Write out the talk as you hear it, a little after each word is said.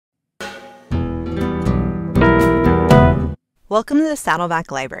Welcome to the Saddleback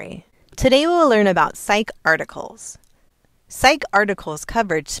Library. Today we will learn about PsycARTICLES. PsycARTICLES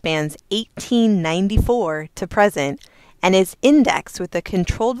coverage spans 1894 to present and is indexed with a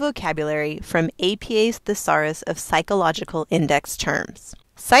controlled vocabulary from APA's Thesaurus of Psychological Index Terms.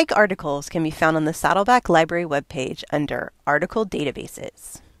 PsycARTICLES can be found on the Saddleback Library webpage under Article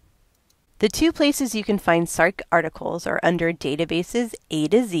Databases. The two places you can find PsycARTICLES are under Databases A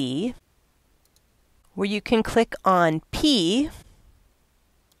to Z, where you can click on P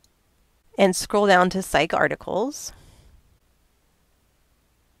and scroll down to PsycARTICLES,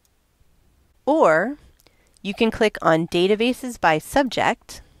 or you can click on Databases by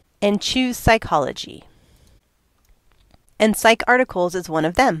Subject and choose Psychology. And PsycARTICLES is one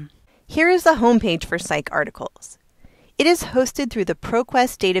of them. Here is the homepage for PsycARTICLES. It is hosted through the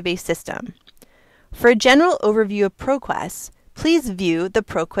ProQuest database system. For a general overview of ProQuest, please view the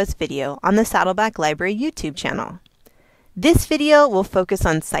ProQuest video on the Saddleback Library YouTube channel. This video will focus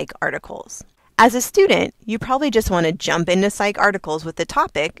on PsycARTICLES. As a student, you probably just want to jump into PsycARTICLES with the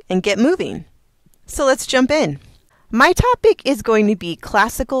topic and get moving. So let's jump in. My topic is going to be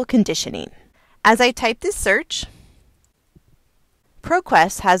classical conditioning. As I type this search,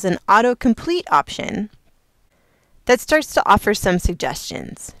 ProQuest has an autocomplete option that starts to offer some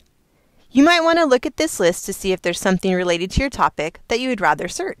suggestions. You might want to look at this list to see if there's something related to your topic that you would rather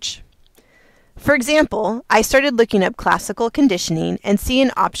search. For example, I started looking up classical conditioning and see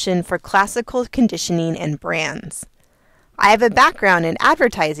an option for classical conditioning and brands. I have a background in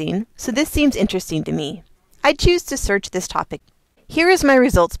advertising, so this seems interesting to me. I choose to search this topic. Here is my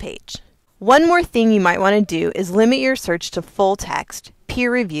results page. One more thing you might want to do is limit your search to full text,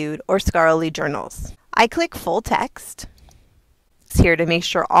 peer-reviewed, or scholarly journals. I click full text here to make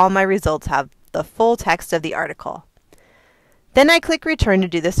sure all my results have the full text of the article. Then I click return to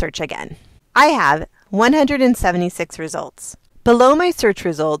do the search again. I have 176 results. Below my search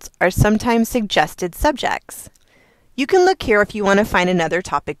results are sometimes suggested subjects. You can look here if you want to find another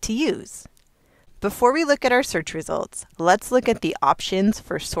topic to use. Before we look at our search results, let's look at the options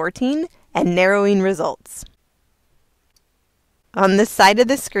for sorting and narrowing results. On this side of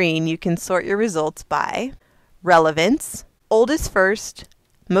the screen, you can sort your results by relevance, oldest first,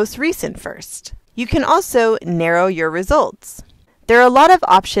 most recent first. You can also narrow your results. There are a lot of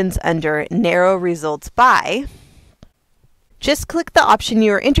options under narrow results by. Just click the option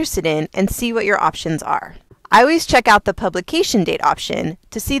you are interested in and see what your options are. I always check out the publication date option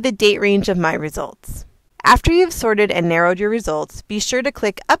to see the date range of my results. After you've sorted and narrowed your results, be sure to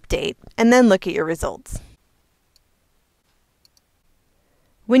click Update and then look at your results.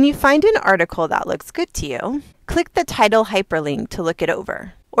 When you find an article that looks good to you, click the title hyperlink to look it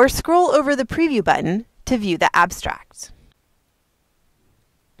over, or scroll over the preview button to view the abstract.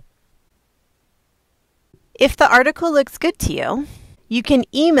 If the article looks good to you, you can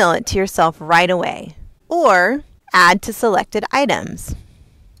email it to yourself right away, or add to selected items.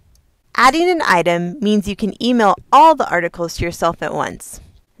 Adding an item means you can email all the articles to yourself at once.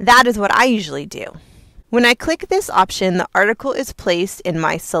 That is what I usually do. When I click this option, the article is placed in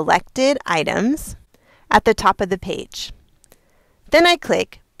my selected items at the top of the page. Then I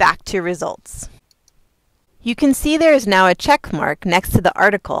click Back to Results. You can see there is now a check mark next to the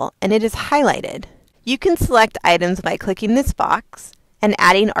article and it is highlighted. You can select items by clicking this box and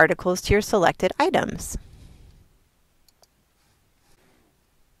adding articles to your selected items.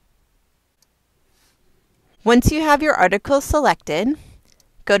 Once you have your article selected,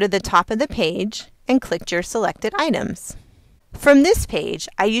 go to the top of the page and click your selected items. From this page,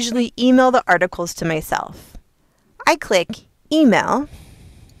 I usually email the articles to myself. I click Email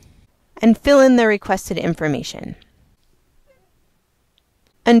and fill in the requested information.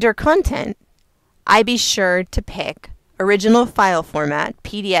 Under Content, I be sure to pick Original File Format,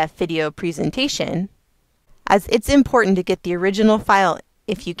 PDF Video Presentation, as it's important to get the original file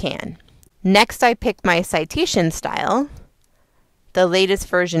if you can. Next, I pick my citation style, the latest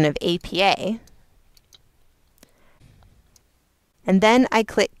version of APA, and then I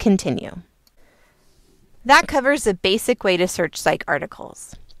click Continue. That covers the basic way to search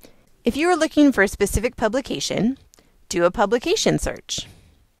PsycARTICLES. If you are looking for a specific publication, do a publication search.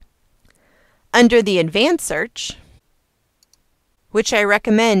 Under the Advanced Search, which I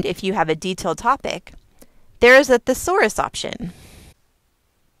recommend if you have a detailed topic, there is a thesaurus option.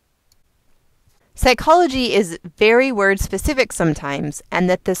 Psychology is very word-specific sometimes, and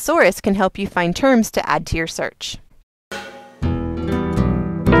the thesaurus can help you find terms to add to your search.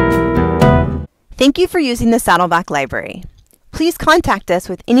 Thank you for using the Saddleback Library. Please contact us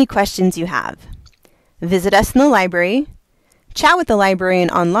with any questions you have. Visit us in the library, chat with the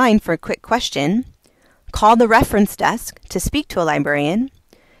librarian online for a quick question, call the reference desk to speak to a librarian,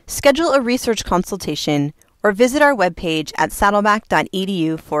 schedule a research consultation, or visit our webpage at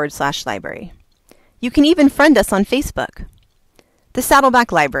saddleback.edu/library. You can even friend us on Facebook. The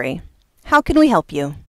Saddleback Library. How can we help you?